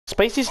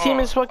Spacey's team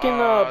is fucking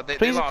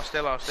they lost. They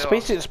lost.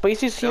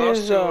 Spacey's team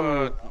is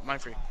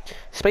Mindfree.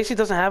 Spacey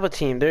doesn't have a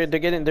team.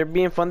 They're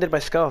being funded by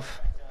Scuff.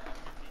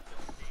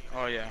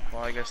 Oh yeah.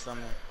 Well, I guess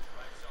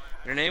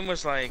your name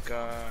was like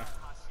what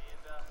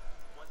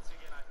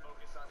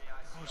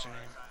was your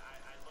name?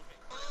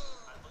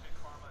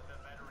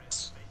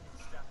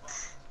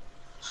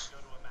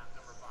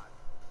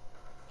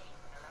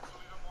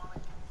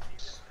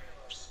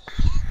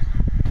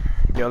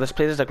 Yo, this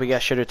place is like we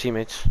got shitter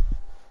teammates.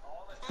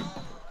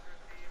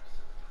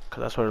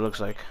 Cause that's what it looks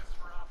like.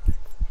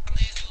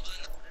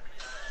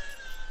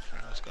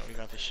 Alright, let's go. We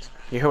got this shit.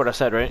 You heard what I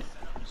said, right?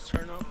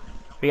 Turn up.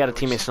 We got a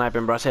teammate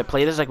sniping, bro. I said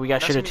play this like we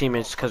got shitter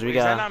teammates, cause we Is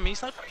that got. not me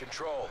sniping?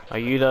 Are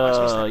you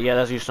the? Yeah,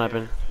 that's you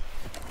sniping.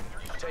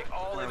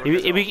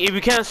 If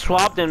you can't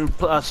swap, then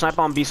snipe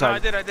on B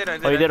side. No, I did.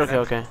 Oh, you did? Okay,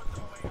 okay.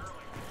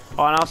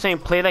 Oh, and I was saying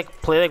play like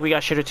we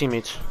got shitter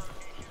teammates.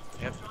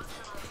 Yep.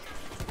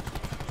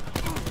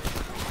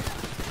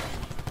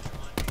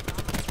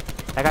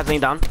 That guy's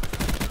laying down.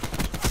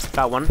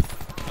 Got one.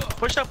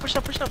 Push up.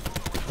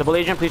 Double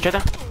agent, please try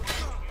that.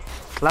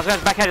 Last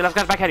guy's back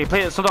at you.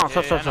 Play it. Slow down.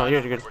 Slow.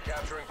 You're good.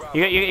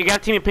 You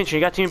got team pinching.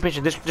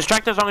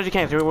 Distract us as long as you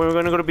can. We're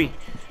gonna go to B.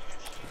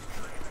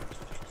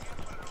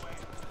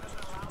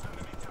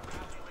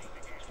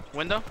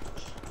 Window.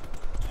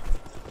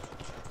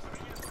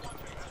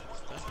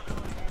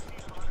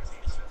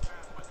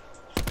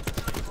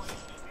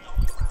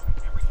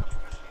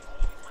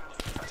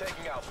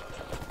 Taking out.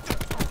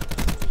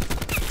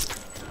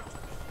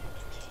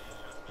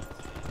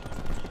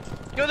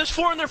 Yo, there's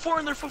four in there. Four.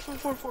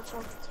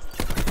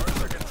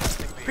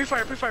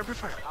 Pre-fire.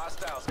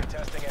 Hostiles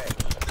contesting A.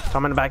 So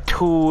I'm in the back.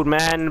 Dude,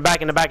 man. In the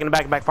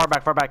back. Far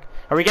back.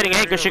 Are we getting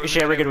A? Good shit.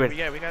 We're good.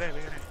 Yeah, we got it.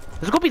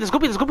 Let's go B. Let's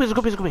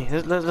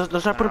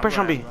not put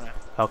pressure on B.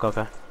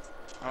 Okay.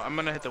 I'm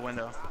gonna hit the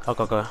window.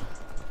 Okay.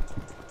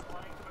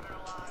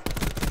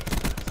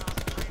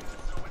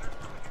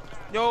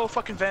 Yo,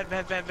 fucking van.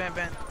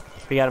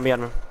 We got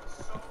him.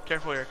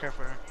 Careful here.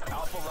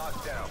 Alpha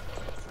locked down.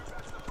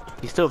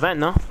 He's still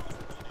venting, no?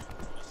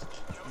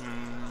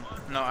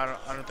 No, I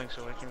don't think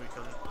so. I think we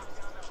killed him.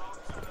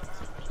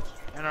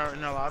 In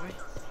our lobby.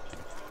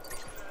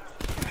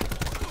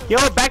 Yo,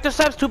 back to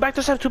steps. Two back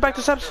to steps.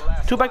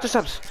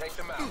 Take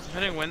them out.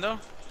 Hitting window.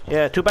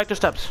 Yeah, 2 back to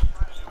steps.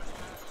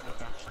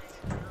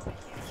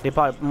 They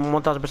probably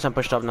 1000%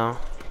 pushed up now.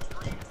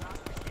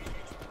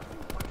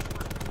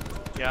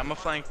 Yeah, I'm a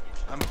flank.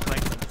 Setting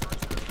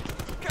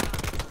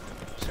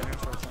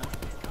for a flank.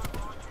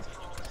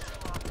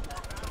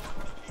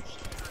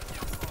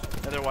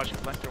 Yeah, they're watching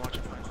flank.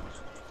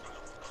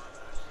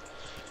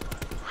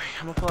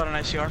 I'm gonna pull out an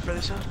ICR for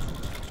this one.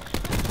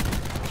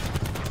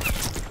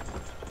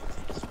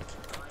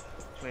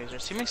 Wait, is there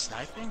teammate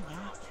sniping?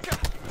 Huh?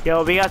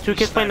 Yo, we got 2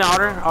 kids playing the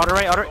outer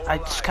right. I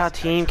just got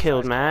team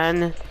killed,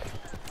 man.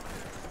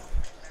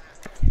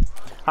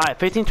 Alright,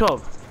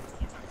 15-12.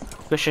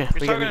 Good shit.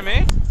 You're talking to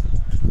me?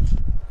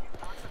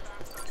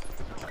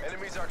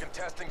 Enemies are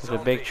contesting The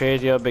zone big B.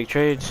 trades, yo, big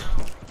trades.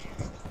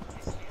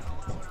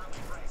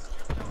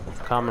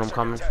 I'm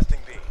coming. Contesting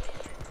B.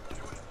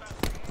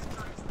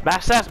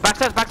 Back steps. Bravo.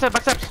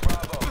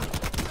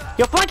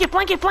 Yo, flank it.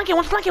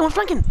 One's flanking.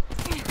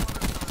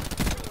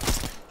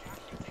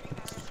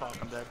 Fuck,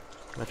 I'm dead.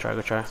 Go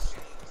try.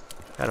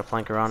 Gotta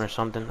flank around or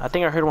something. I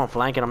think I heard one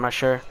flanking, I'm not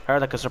sure. I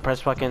heard like a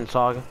suppressed fucking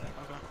SOG.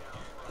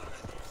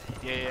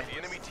 Okay. Yeah. The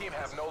enemy team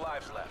have no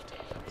lives left.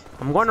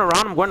 I'm going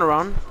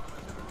around.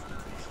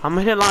 I'm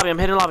hitting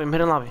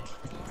lobby.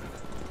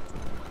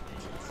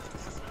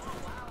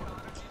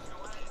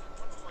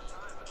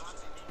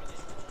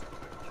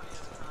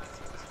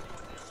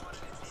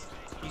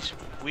 He's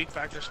weak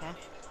back this one.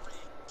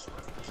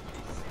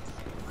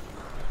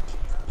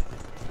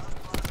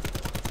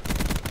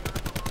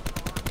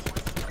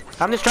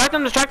 I'm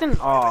distracting.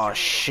 Oh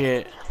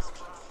shit.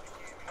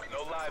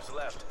 No lives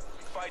left.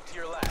 Fight to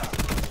your last.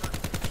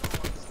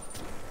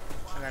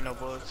 I got no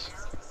bullets.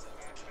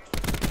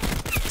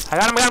 I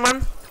got him,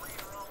 man.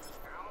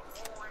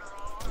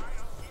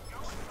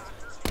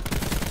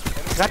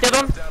 Got the other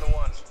one. Down to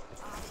one.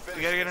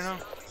 We gotta get it now.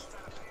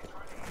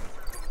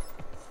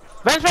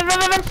 Vents.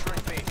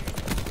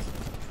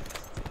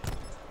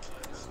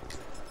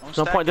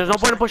 No point. There's no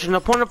point in pushing. No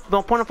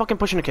point of fucking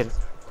pushing the kid.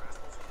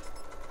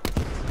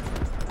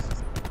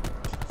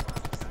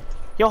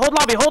 Yo, hold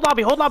lobby.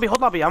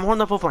 I'm holding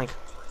the full flank.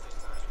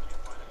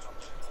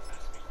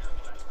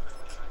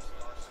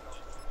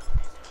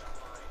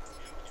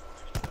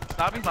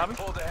 Lobby.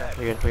 Pulled ahead.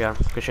 We got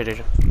him. Good shit,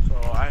 Asia. Bro,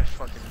 I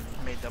fucking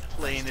made the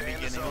play in the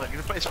beginning. Look,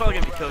 it's probably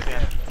gonna be kill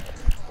cam.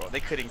 Bro,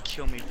 they couldn't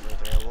kill me for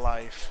their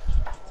life.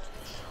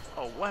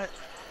 Oh, what?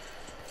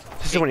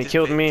 This is when he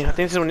killed me. I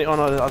think this is when he, oh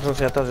no, I was gonna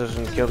say I thought this was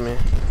when he killed me.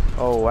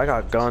 Oh, I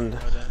got gunned.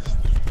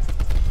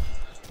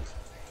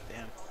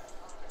 Damn.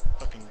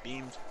 Fucking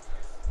beamed.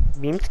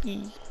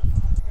 Beamski.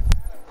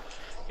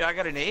 Yeah, I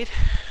got an 8.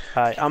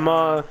 Alright, I'm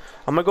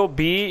gonna go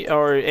B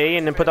or A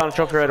and then put down a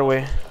trophy right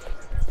away.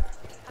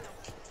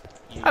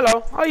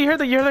 Hello. Oh, you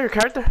heard your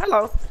character?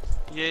 Hello.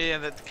 Yeah,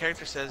 the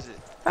character says it.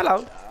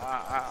 Hello.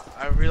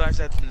 I realized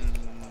that in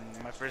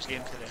my first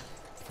game today.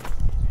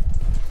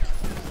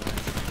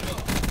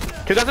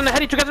 Two guys on the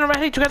heady, two guys on the right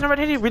heady, two guys on the right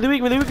heady. Really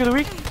weak, really weak, really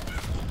weak.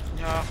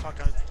 Yeah, fuck,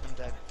 I'm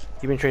dead.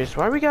 You been traced.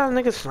 Why we got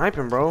niggas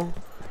sniping, bro?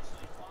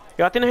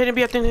 Yo, I think they're hitting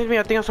B, I think they're hitting B.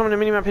 I think I'm someone in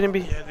the minimap hitting B.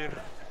 Yeah, dude.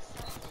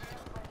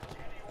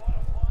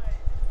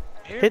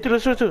 Hit two,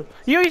 let's do it too.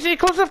 Yo, you see,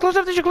 close up,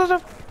 did you close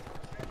up?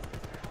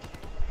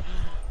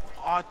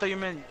 Oh, I thought you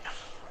meant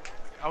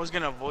I was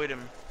gonna avoid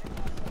him.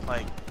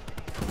 Like,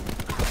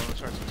 oh,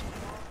 sorry.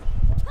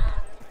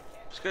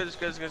 It's good, it's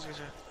good, it's good, it's good.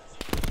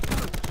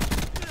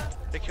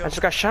 Big kill. I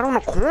just got shot on the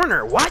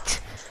corner.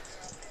 What?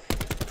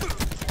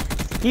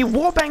 He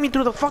wallbanged me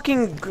through the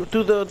fucking,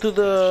 through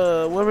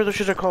the, whatever those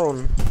shits are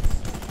called.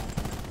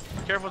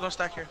 Careful, don't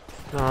stack here.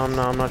 No, I'm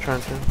not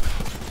trying to.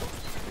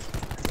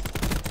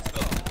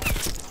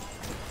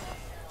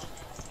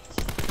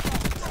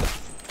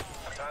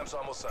 Time's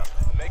almost up.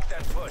 Make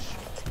that push.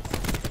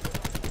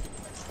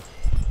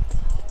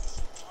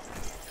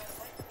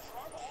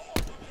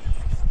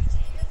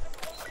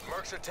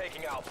 Mercs are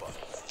taking Alpha.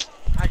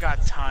 I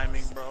got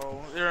timing,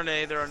 bro. They're on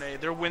A, they're on A.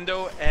 They're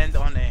window and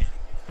on A.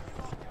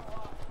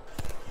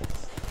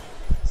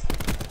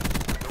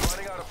 They're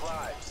running out of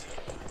lives.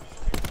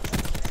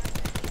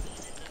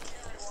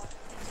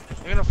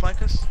 They're gonna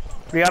flank us?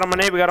 We got him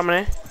on A, we got him on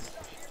A.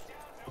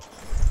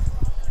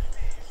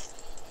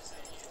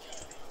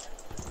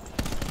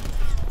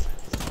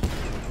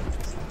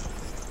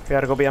 We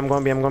gotta go B, I'm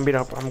going B, I'm going B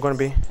up, I'm going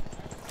B.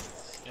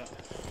 Yeah.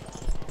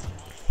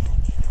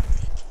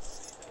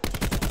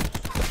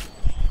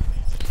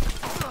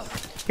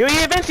 Yo,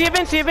 he events,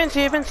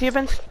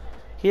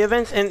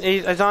 and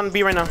he's on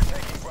B right now.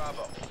 Taking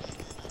Bravo.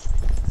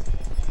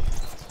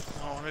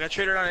 Oh, we got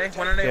traded on A.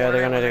 One on A. Yeah, one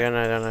they're on A,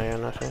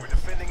 gonna, We're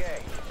defending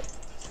A.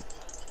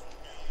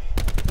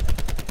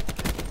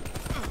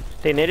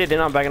 They naded, they're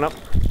not backing up.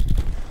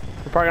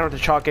 We're probably gonna have to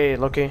chalk A,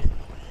 low-key.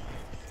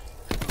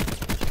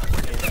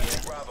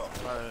 Bravo.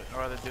 I'd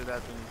rather do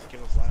that than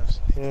give up lives.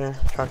 Yeah,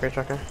 chalk A.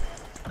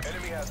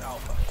 Enemy has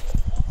Alpha.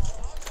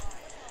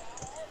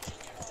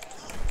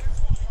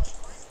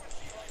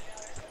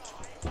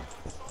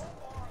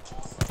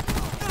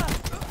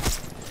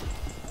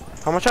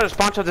 I'm gonna try to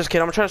sponsor this kid,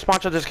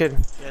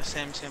 Yeah,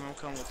 same. I'm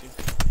coming with you.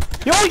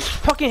 Yo, he's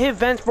fucking hit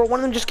vents, bro. One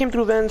of them just came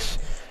through vents.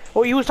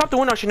 Oh, he was top the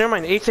window, actually, never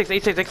mind. 8-6.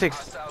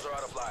 Hostiles are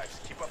out of lives.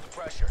 Keep up the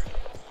pressure.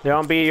 They're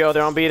on B, yo,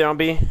 they're on B.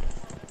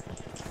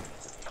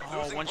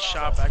 Oh, one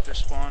shot back to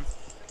spawn.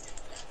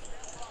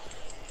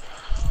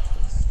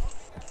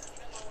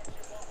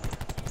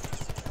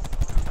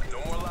 No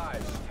more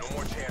lives. No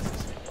more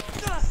chances.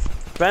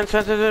 Vents.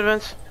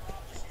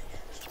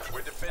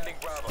 We're defending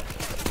Bravo.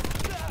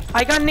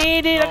 I got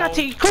naded, I got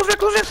T. Close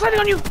it, sliding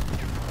on you.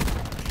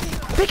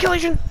 Big kill,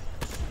 Asian.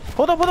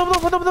 Hold up.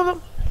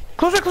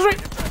 Close it.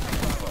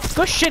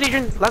 Good shit,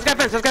 Adrian. Last guy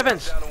fence. Down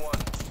to one.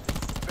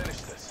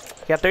 Finish this.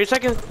 You got 30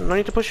 seconds. No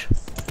need to push.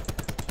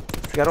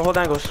 You gotta hold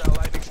angles. Hostile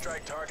lightning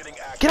strike targeting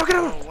active. Get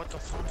Oh, him. what the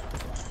fuck?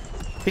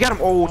 He got him.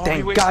 Oh, Oh,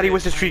 thank wasted God, he it.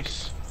 was the streak.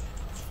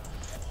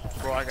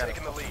 Bro, I got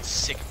Taking the lead. a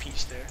sick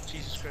piece there.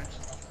 Jesus Christ.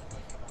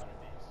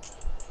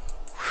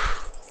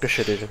 Good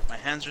shit, Adrian. My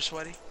hands are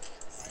sweaty.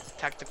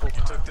 Tactical.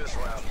 Took this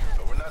round,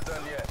 but we're not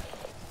done yet.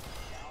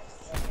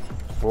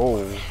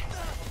 Whoa.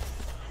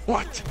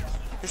 What?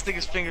 This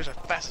nigga's fingers are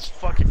fast as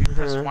fuck if you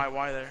press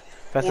YY there.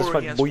 Fast as or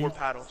fuck, he has boy. 4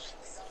 paddles.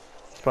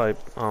 It's probably,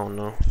 I don't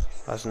know.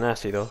 That's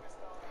nasty, though.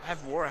 I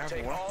have war.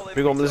 Take all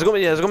Let's go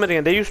mid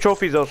again. They use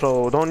trophies, though,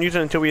 so don't use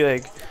it until we,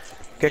 like,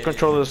 get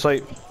control of the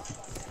site.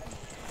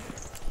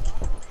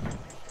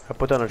 I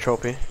put down a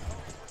trophy.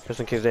 Just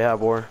in case they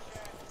have war.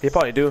 They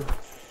probably do.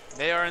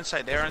 They are in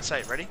sight.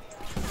 Ready?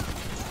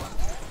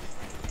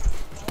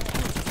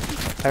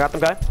 I got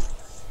them, guy.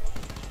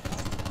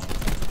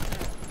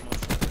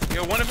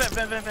 Yo, one event.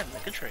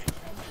 Good trade.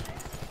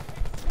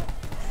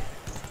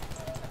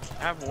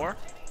 I have war.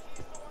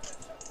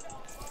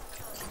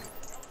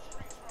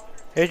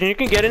 Adrian, you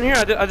can get in here.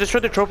 I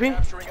destroyed the trophy.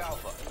 Capturing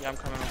Alpha. Yeah, I'm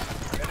coming.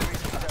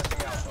 Enemies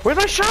contesting Alpha. Where's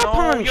my shot No,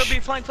 punch? you'll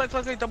be flank,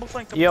 double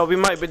flank. Yeah, we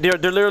might. But they're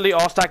literally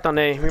all stacked on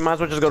A. We might as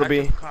well just go to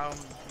B. Yeah.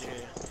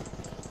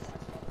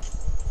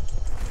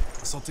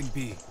 Assaulting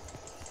B.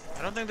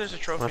 I don't think there's a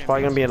trophy. That's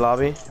probably gonna be in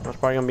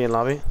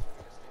lobby.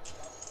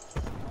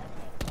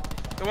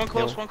 Get one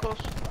close, Yeah. one close.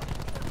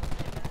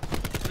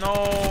 No.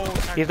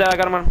 He's there. I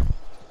got him on.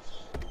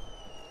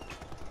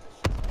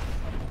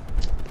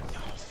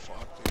 Oh,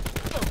 fuck,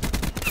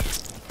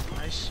 dude.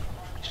 Nice.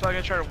 He's probably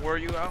gonna try to wear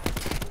you out.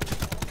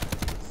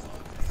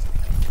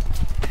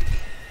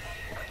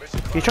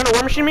 Mission You trying to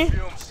war machine me?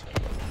 fumes.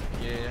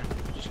 Yeah.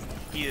 Just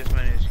eat as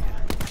many as you can.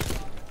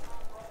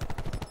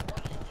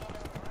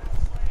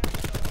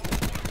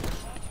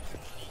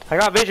 I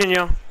got vision,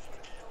 yo.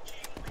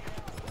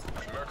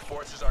 Merc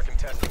forces are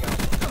contesting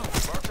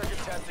Alpha. Mercs are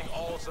contesting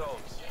all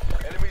zones.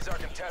 Enemies are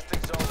contesting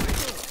zone B.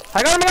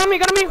 I got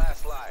him.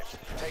 Last lives.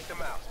 Take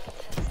them out.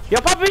 Yo,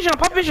 pop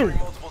vision.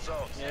 Multiple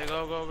zones. Yeah,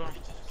 go.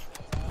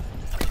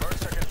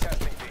 Mercs are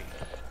contesting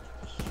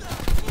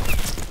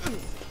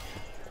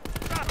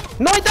B.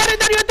 No, I died.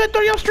 You had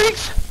 30 up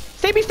streaks.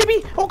 Stay B.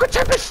 Oh, good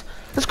Tempest.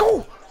 Let's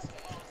go.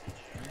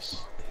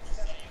 Nice.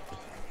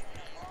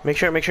 Make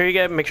sure you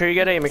get A. Make sure you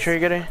get A.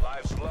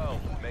 Live slow.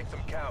 Make them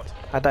count.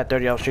 I died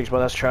 30 up streaks, but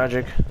that's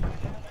tragic.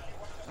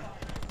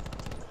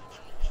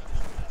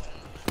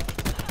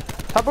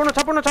 Top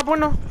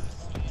window.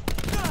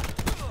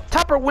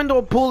 Topper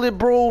window bullet,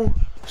 bro.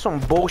 Some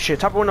bullshit.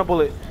 Top window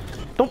bullet.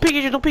 Don't peek,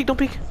 Adrian. Don't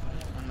peek.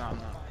 I'm not.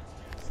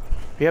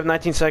 You have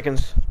 19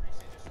 seconds.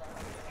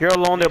 You're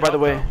alone there, by the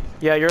way.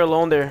 Yeah, you're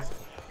alone there.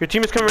 Your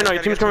team is coming right now.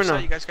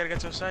 You guys gotta get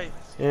to a site.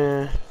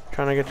 Yeah,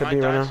 trying to get to Might B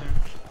right die now. soon.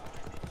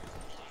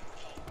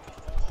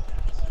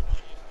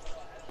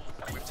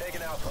 We've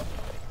taken Alpha.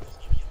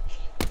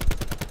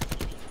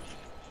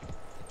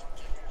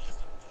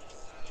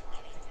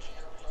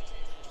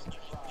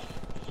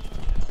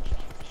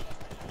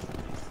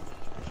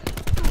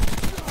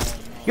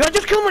 Yo, I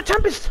just killed my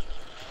Tempest.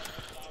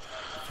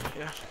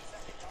 Yeah.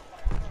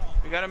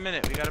 We got a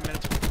minute.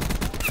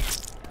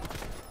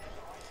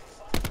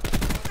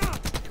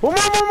 One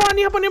more. I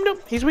need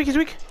help. He's weak.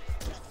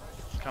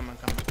 Coming.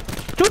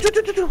 Two.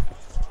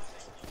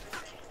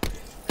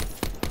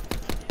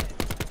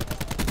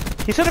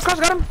 He set across,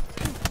 got him.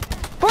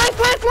 Flank.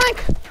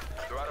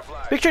 They're out of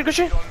lives. Big trade, good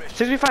shit.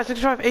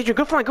 65. Adrian,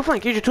 good flank.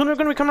 Adrian, two are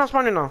gonna be coming out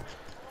spawning now.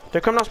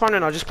 They're coming out spawning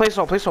now. Just play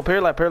slow.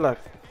 Pair left.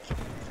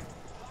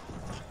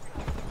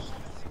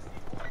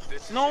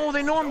 No,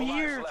 they know I'm No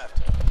here. lives left.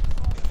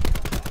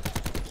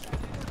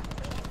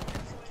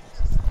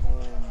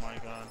 Oh my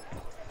god.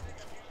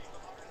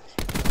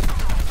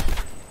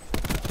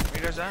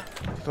 Where you guys at?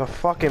 The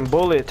fucking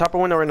bullet. Top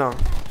of window right now.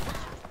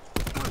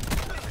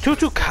 2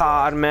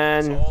 COD,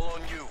 man. All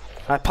on you.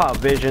 I pop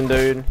vision,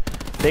 dude.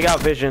 They got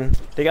vision.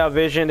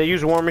 They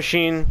use War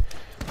Machine.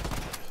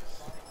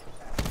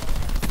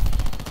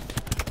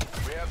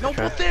 We have No,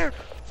 the put there.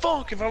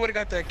 Fuck! If I would've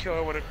got that kill, I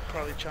would've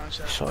probably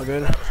challenged that. So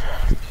good.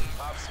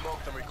 Pop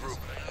smoked and regroup.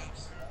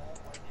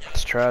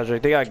 It's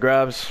tragic. They got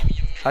grabs.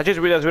 I just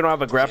realized we don't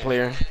have a grab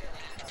player.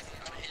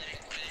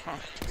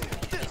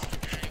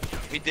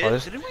 We did, Oh,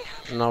 this- didn't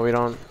we? No, we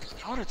don't.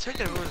 I would've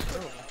taken it. It was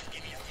early.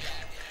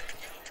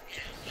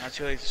 Not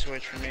too late to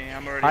switch for me.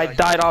 I'm already. I like,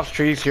 died off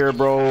streaks here,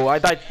 bro. I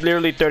died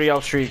literally 30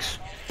 off streaks.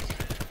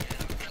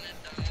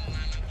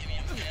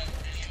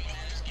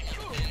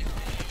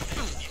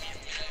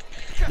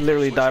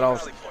 Literally died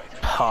off.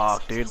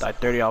 Fuck, dude. Died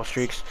 30 off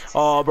streaks.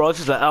 Oh, bro, this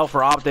is an L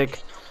for Optic.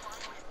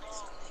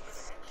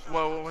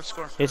 Whoa, what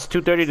score? It's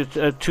 230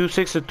 to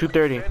 26 to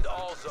 230. Defend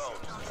all zones.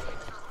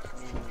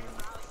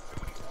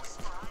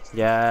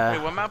 Yeah.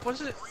 Wait, what map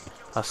was it?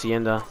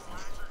 Hacienda.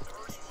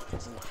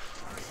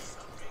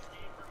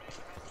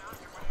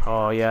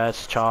 Oh yeah,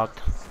 it's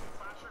chalked.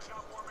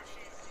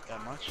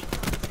 That much?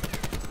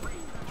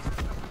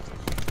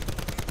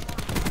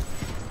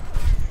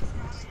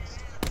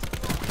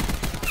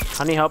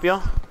 I need help,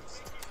 yo.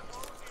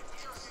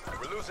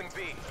 We're losing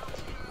B.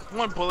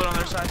 One bullet on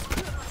their side.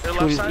 Their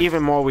left Who's side.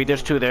 even more weak?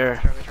 There's two there.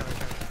 Charlie.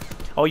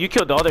 Oh, you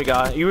killed the other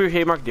guy. You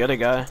hit marked the other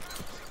guy.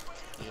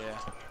 Yeah.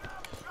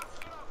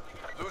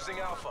 Losing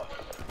Alpha.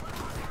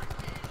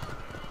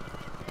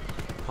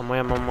 I'm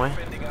on my way.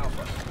 Defending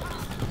Alpha.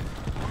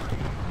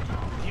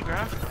 Did you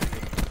grab?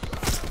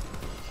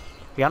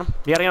 You got him?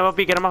 You gotta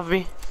get him off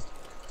B.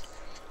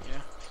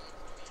 Yeah.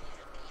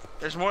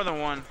 There's more than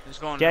one. He's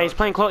going. Yeah, he's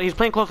playing close. He's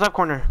playing close left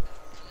corner.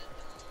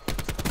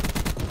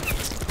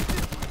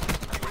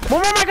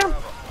 One more, Mike.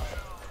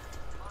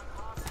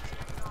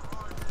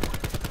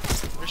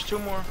 There's two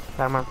more.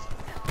 Got him, man.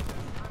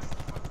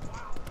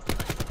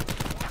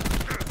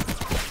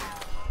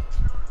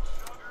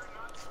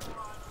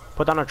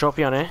 Put down a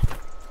trophy on it.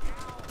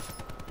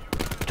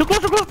 Too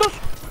close.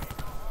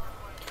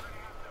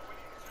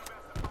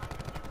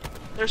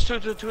 There's two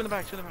in the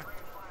back.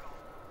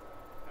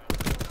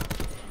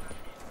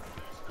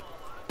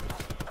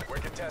 We're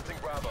contesting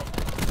Bravo.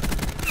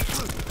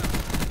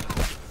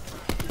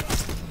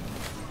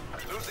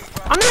 Losing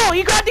Bravo. Oh no,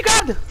 you grabbed.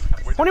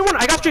 21.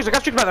 I got streaks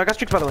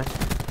by the way.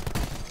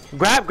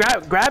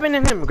 Grabbing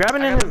in him. I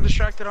got him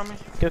distracted on me.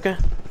 Okay.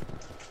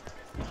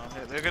 No,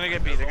 they're gonna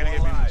get beat. They're gonna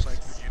get beat most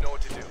likely. You know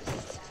what to do.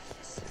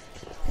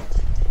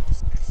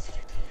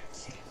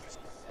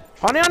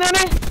 On it.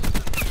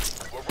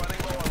 We're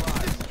running low on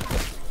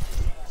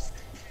lives.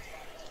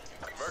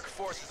 Merc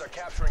forces are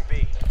capturing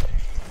B.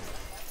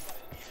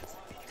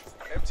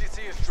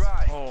 MTC is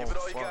dry. Oh, Give it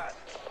all you fuck. got.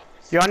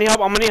 Yo, I'm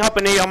gonna need help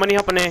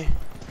in A.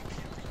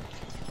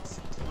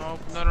 No.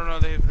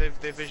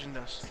 They visioned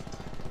us.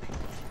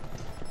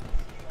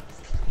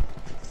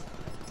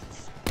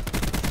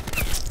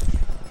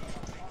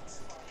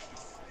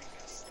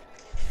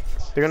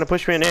 They're gonna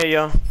push me in A,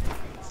 yo.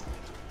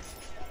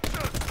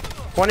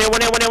 One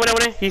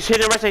A. He's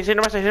hitting right side.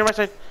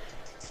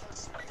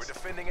 We're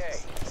defending A.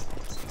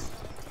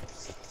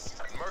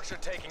 Mercs are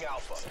taking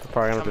Alpha.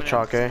 Probably gonna have to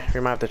chalk A. We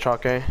might have to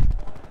chalk A.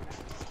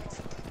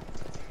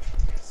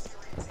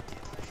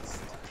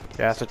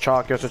 Yeah, it's a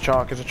chalk. Yeah,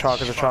 chalk it.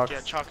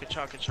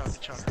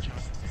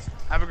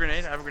 I have a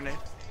grenade.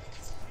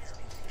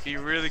 Be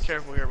really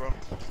careful here, bro.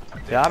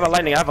 Yeah, I have a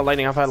lightning. I've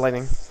had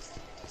lightning.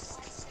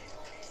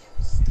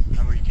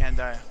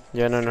 die.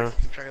 Yeah, no.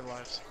 Keep track of the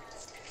lives.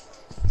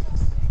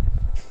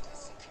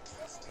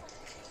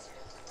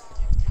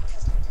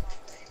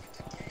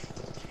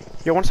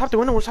 Yo, one stop the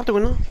window, one stop the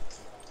window.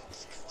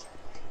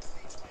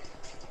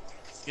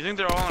 You think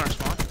they're all on our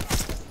spawn?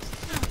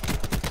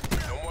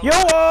 Yo,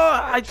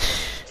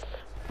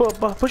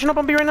 pushing up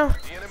on B right now.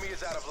 The enemy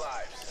is out of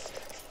lives.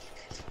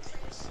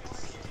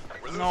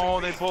 We're No,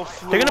 losing they B. both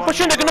flew. They're gonna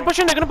push in, they're gonna push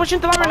in, they're gonna push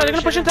into lobby right now, they're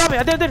gonna push into lobby.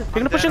 I did. They're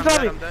gonna push into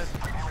lobby. I'm dead.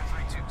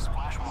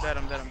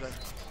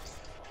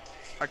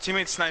 Our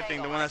teammate's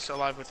sniping, the one that's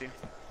alive with you.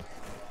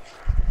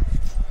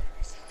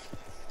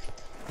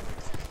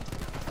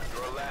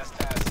 Your last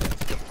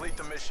asset. Complete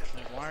the mission.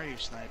 Like, why are you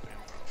sniping,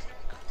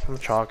 I'm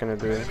chalking it,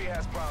 dude. Enemy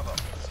has Bravo.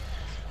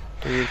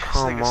 Dude, This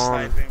come nigga's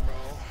on. sniping,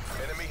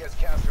 bro. Enemy has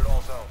captured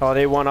all zones. Oh,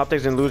 they won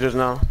optics and losers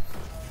now.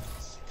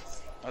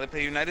 Oh, they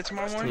play United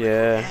tomorrow morning?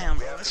 Yeah. Damn,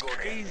 bro, that's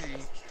crazy.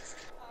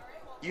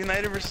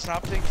 United versus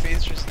Optic,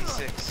 FaZe versus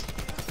E6.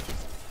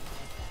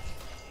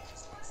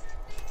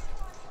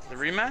 The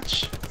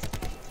rematch?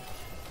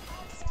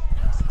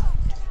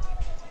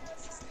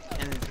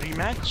 And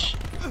rematch?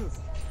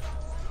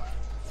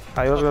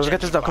 Alright, let's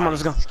get this up. Come on,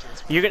 let's go.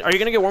 Are you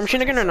gonna get War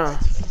Machine again or no?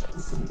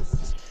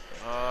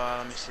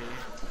 Let me see.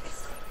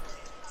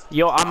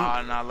 Yo,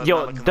 Nah, not looking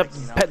like, you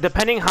know.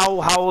 depending how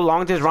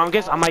long this round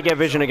gets, I might get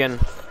Vision again.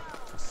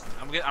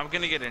 I'm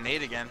gonna get an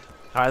 8 again.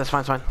 Alright, that's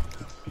fine, it's fine.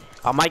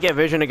 I might get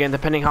Vision again,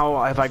 depending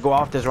how if I go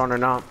off this round or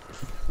not.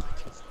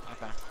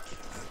 Okay.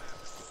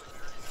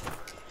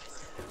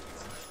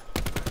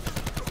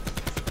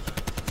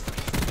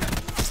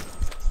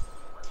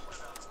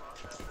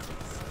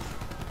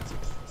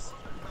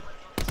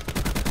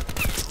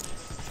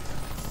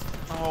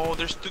 Oh,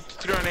 there's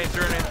 3 on 8.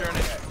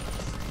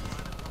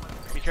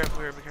 Be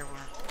careful here.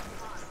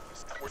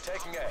 We're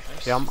taking A.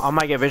 Yeah, I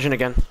might get Vision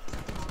again.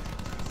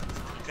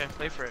 Okay,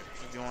 play for it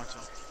if you want to.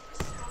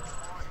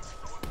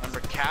 Remember,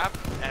 cap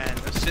and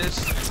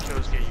assist and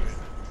kills get you.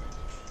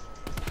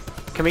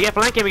 Can we get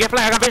flank? I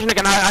got Vision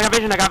again. I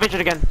got Vision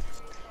again.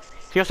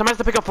 Yo, somebody has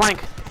to pick up flank.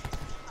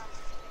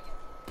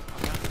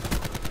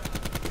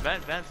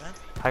 Vent.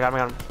 I got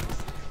him.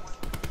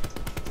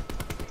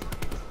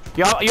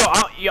 Yo,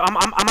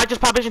 I might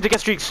just pop Vision to get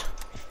streaks.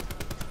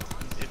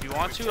 If you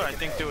want to, I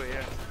think do it,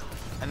 yeah.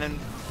 And then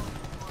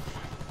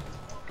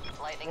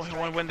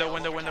one window.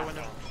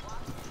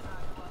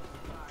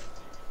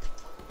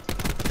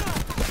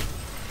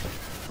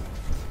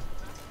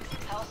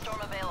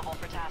 Hellstorm available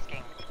for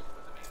tasking.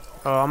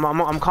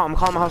 I'm calling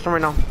my house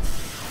right now.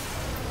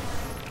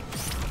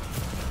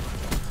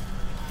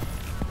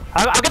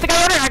 I'll get the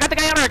guy on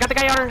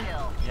her.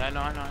 yeah, I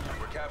know.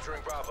 We're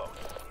capturing Bravo.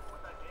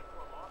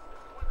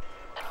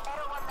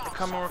 We're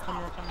coming.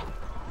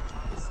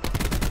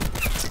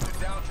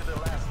 They're down to their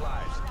last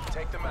lives.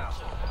 Take them out.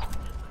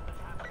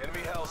 Enemy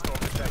Hellstorm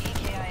detected.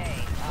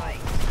 EKIA. Aye.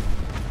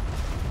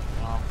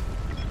 Wow.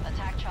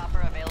 Attack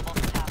chopper available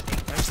for tasking.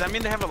 Does that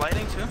mean they have a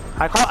lighting too?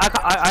 I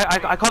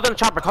called in the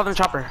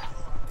chopper.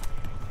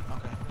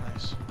 Okay,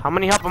 nice. How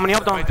many help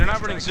though? Wait, they're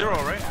not running 0,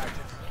 right?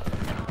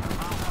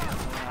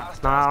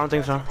 Nah, I don't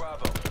think so.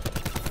 Bravo.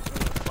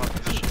 Fuck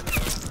this shit.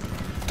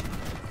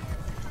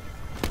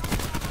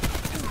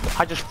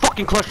 I just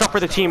fucking clutched up for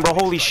the team, bro.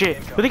 Holy shit.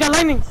 But they got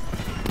lightning.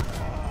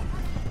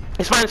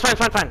 It's fine.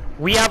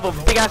 We have a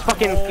big ass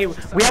fucking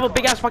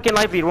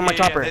life lead with my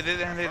chopper. They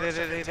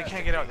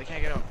can't get out.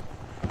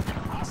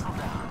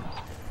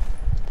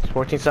 It's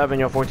 14-7,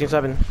 yo,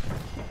 14-7.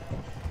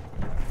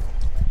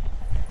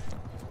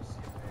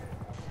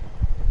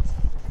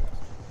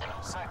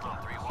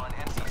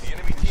 The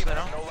enemy team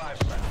has no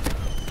lives left.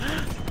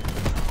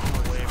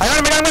 I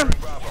got him.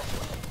 Bravo.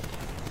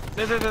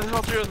 That's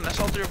all 3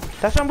 of them.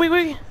 That's one,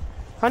 wait.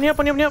 Honey up.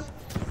 Yeah,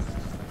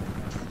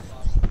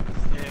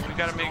 we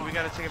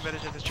gotta take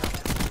advantage of this chopper.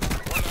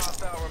 One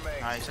hostile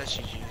remains. Nice, that's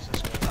GG's.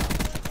 That's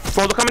good.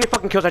 Bro, look how many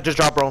fucking kills I just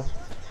dropped, bro.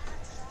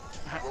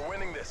 We're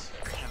winning this.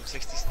 Damn,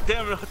 60.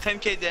 Damn, bro,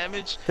 10k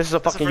damage. This is a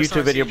That's the fucking first time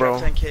YouTube I see video, you bro.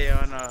 drop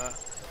 10k on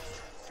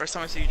first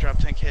time I see you drop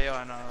 10k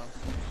on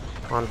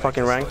On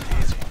fucking rank.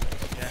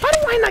 yeah. How do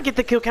I not get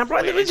the kill cam, bro?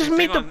 I literally just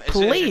made the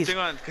plays.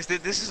 Because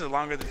this is a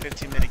longer than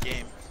 15-minute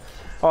game.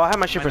 Oh, I have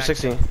my shit for Might not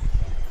 60.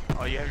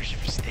 Oh, you have your shit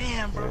for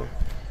damn, bro.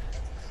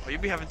 Oh, you'll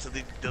be having to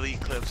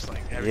delete clips like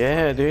every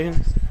Yeah, dude.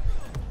 Yeah,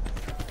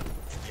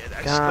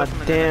 I just God clip them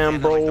and then at the end damn,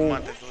 of, like, the bro.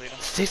 month, I delete them.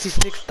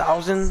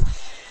 66,000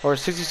 or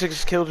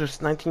 66 kills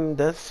with 19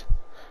 deaths.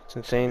 It's A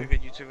insane.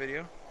 good YouTube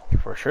video.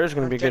 For sure, it's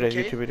gonna be good at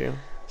 10K? YouTube video.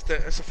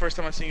 It's the first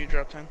time I've seen you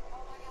drop 10.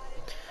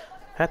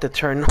 Had to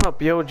turn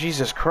up, yo,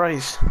 Jesus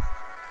Christ.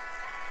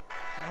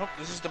 I hope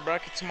this is the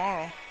bracket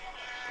tomorrow.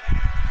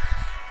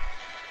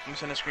 I'm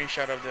sending a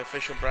screenshot of the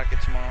official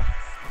bracket tomorrow.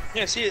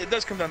 Yeah, see, it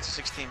does come down to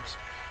 6 teams.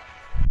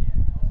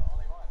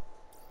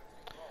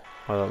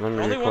 Hold on, let The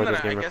me only one record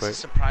this that I game real guess quick. is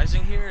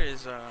surprising here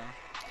is